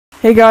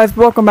Hey guys,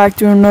 welcome back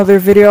to another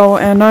video,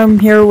 and I'm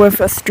here with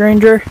a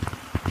stranger.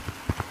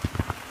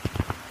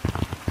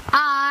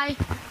 Hi.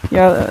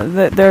 Yeah,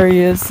 there he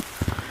is.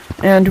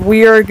 And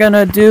we are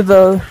gonna do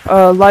the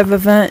live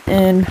event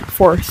in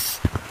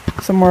Force,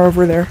 somewhere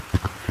over there.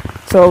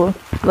 So,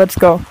 let's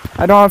go.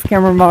 I don't have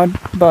camera mod,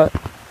 but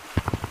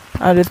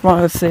I just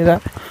wanted to say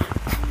that.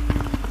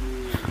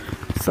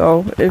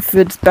 So, if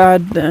it's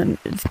bad, then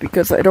it's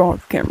because I don't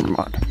have camera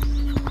mod.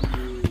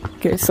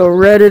 Okay, so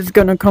Red is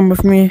gonna come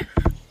with me.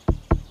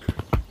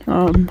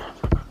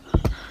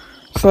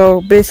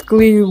 So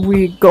basically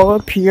we go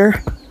up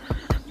here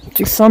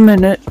to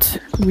summon it.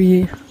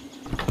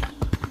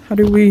 How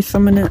do we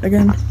summon it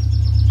again?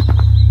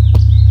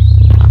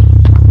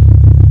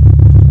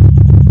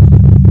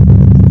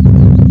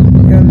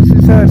 Yeah, this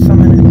is how I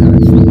summon it,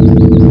 guys.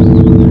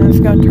 And it's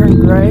gonna turn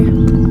gray.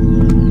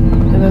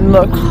 And then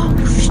look.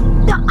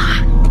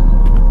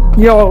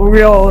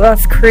 Yo,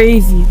 that's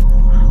crazy.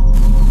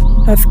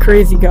 That's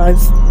crazy,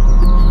 guys.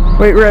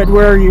 Wait, Red,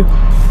 where are you?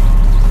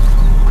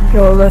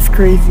 Yo, that's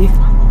crazy.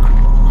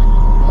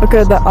 Look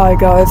at that eye,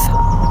 guys.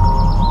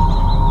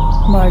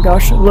 My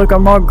gosh, look,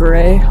 I'm all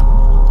gray.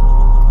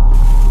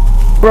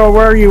 Bro,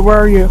 where are you? Where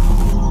are you?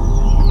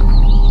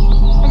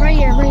 I'm right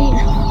here,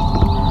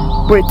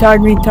 Wait, tag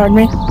me.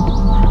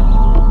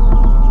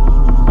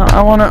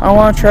 I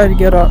wanna try to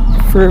get up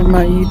for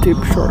my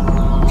YouTube short.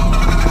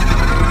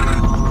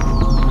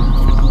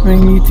 My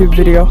YouTube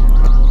video.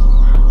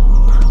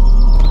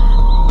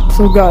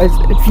 So guys,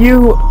 if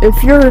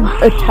you're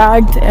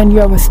tagged and you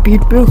have a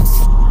speed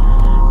boost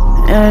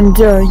and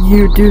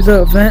you do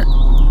the event,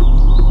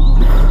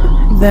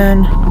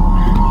 then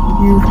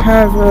you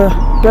have a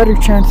better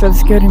chance of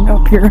getting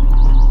up here.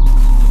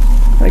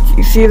 Like,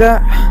 you see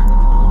that?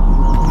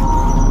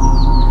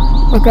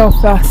 Look how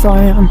fast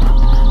I am.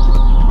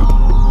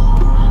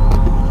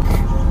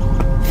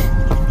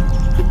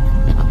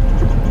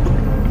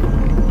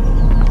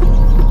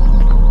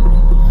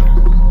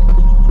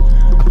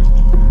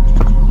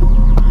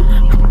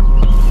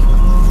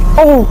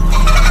 Oh!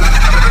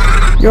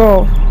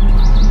 Yo.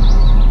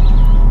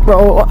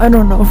 Bro, I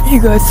don't know if you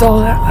guys saw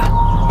that.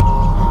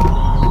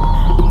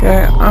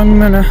 Okay,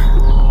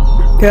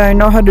 okay, I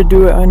know how to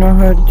do it.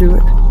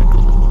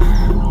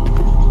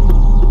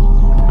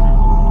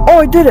 Oh,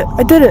 I did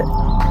it!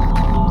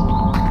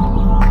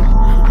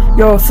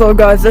 Yo, so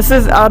guys, this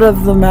is out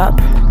of the map.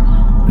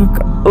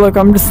 Look,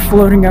 I'm just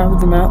floating out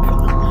of the map.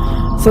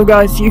 So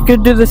guys, you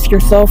could do this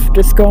yourself.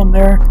 Just go in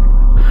there,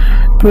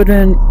 put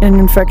in an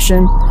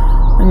infection,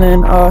 and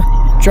then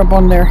jump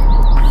on there.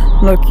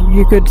 Look,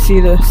 you could see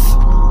this.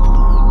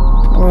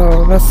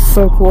 Whoa, that's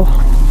so cool.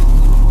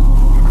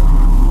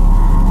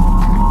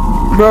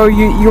 Bro,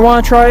 you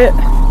wanna try it?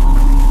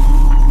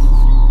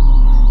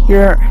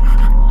 Here.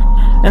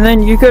 And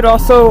then you could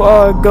also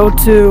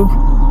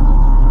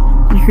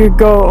you could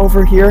go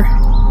over here.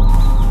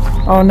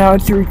 Oh, now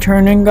it's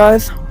returning,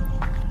 guys.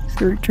 It's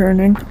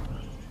returning.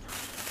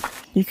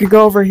 You could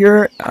go over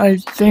here, I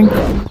think.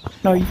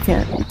 No, you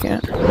can't.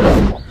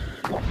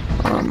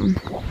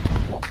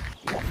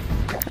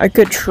 I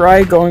could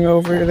try going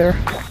over there.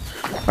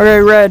 Okay,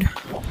 Red.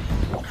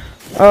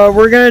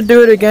 We're gonna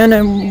do it again,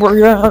 and we're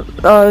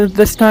gonna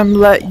this time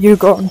let you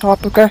go on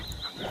top, okay?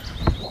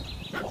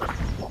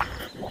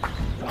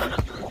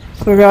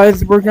 So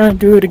guys, we're gonna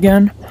do it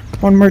again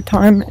one more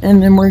time,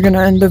 and then we're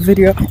gonna end the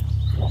video.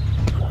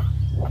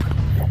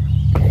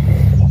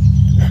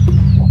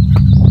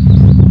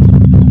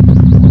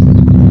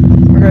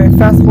 Okay,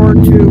 fast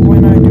forward to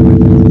when I do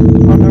it.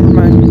 Oh, never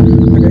mind.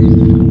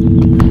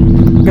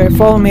 Okay,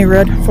 follow me,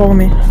 Red. Follow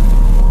me.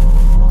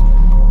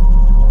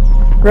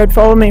 Red,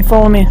 follow me.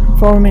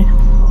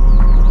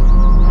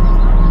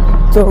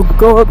 So,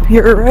 go up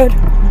here, Red.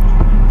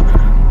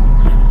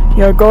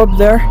 Yeah, go up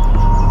there.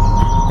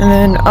 And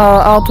then,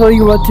 I'll tell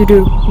you what to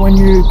do when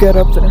you get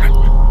up there.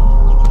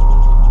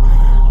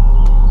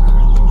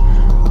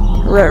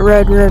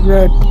 Red.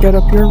 Get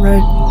up here,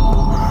 Red.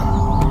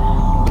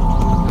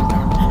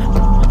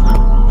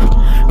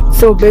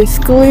 So,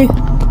 basically,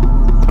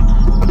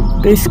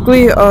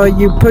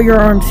 you put your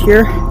arms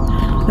here,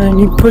 and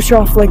you push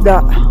off like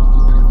that.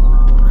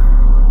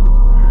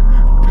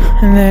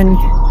 And then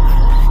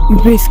you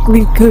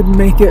basically could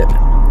make it.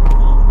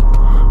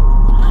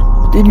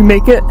 Did you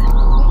make it?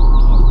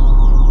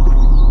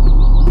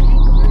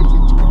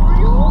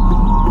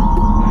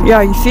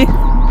 Yeah, you see?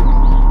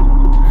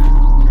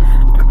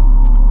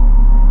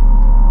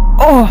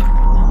 Oh!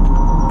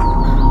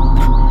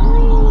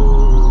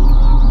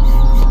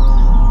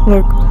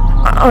 Look,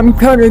 I'm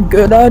kind of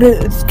good at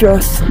it. It's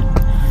just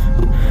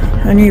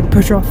I need to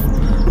push off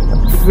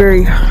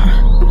very.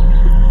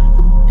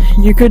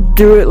 You could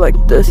do it like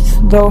this,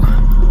 though.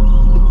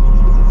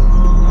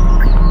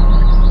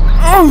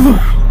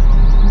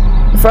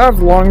 If I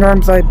have long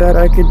arms, I bet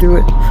I could do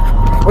it.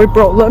 Wait,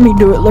 bro, let me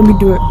do it.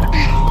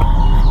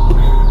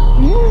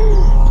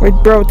 Wait,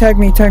 bro, tag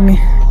me.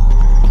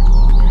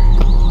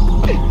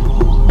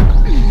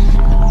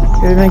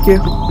 Okay, thank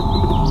you.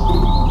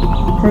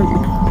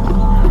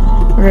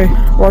 Okay,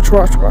 watch.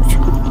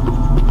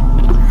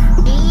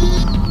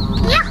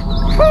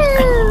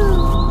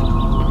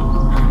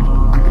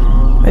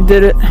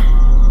 did it.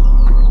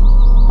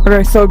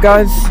 Okay, so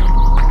guys,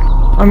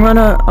 I'm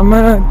gonna,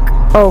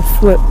 oh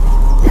flip.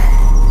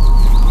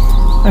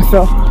 I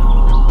fell.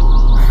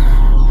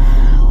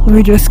 Let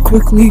me just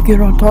quickly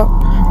get on top.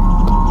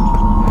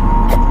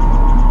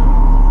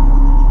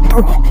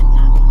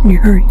 Oh, you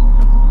hurry.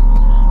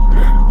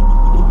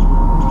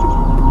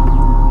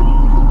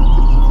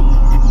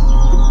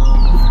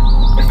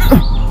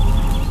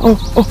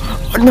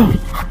 Oh, no.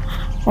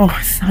 Oh,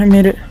 I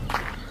made it.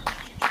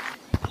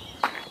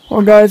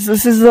 Well, guys,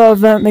 this is the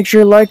event. Make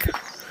sure you like.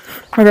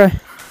 Okay.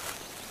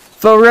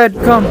 So, Red,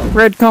 come.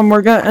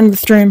 We're gonna end the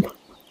stream.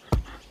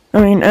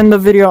 I mean, end the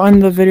video.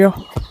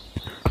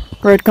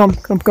 Red, come.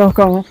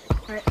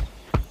 Right.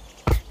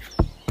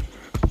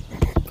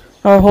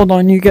 Oh, hold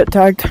on. You get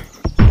tagged.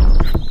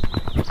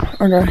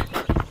 Okay.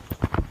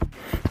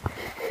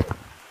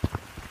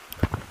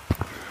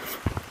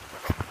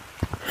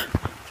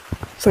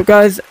 So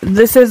guys,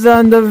 this is the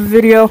end of the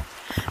video.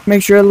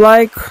 Make sure you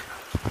like,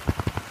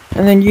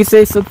 and then you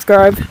say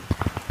subscribe.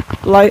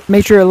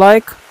 Make sure you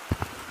like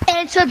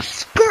And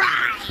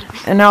subscribe.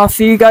 and I'll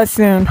see you guys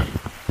soon.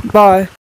 Bye.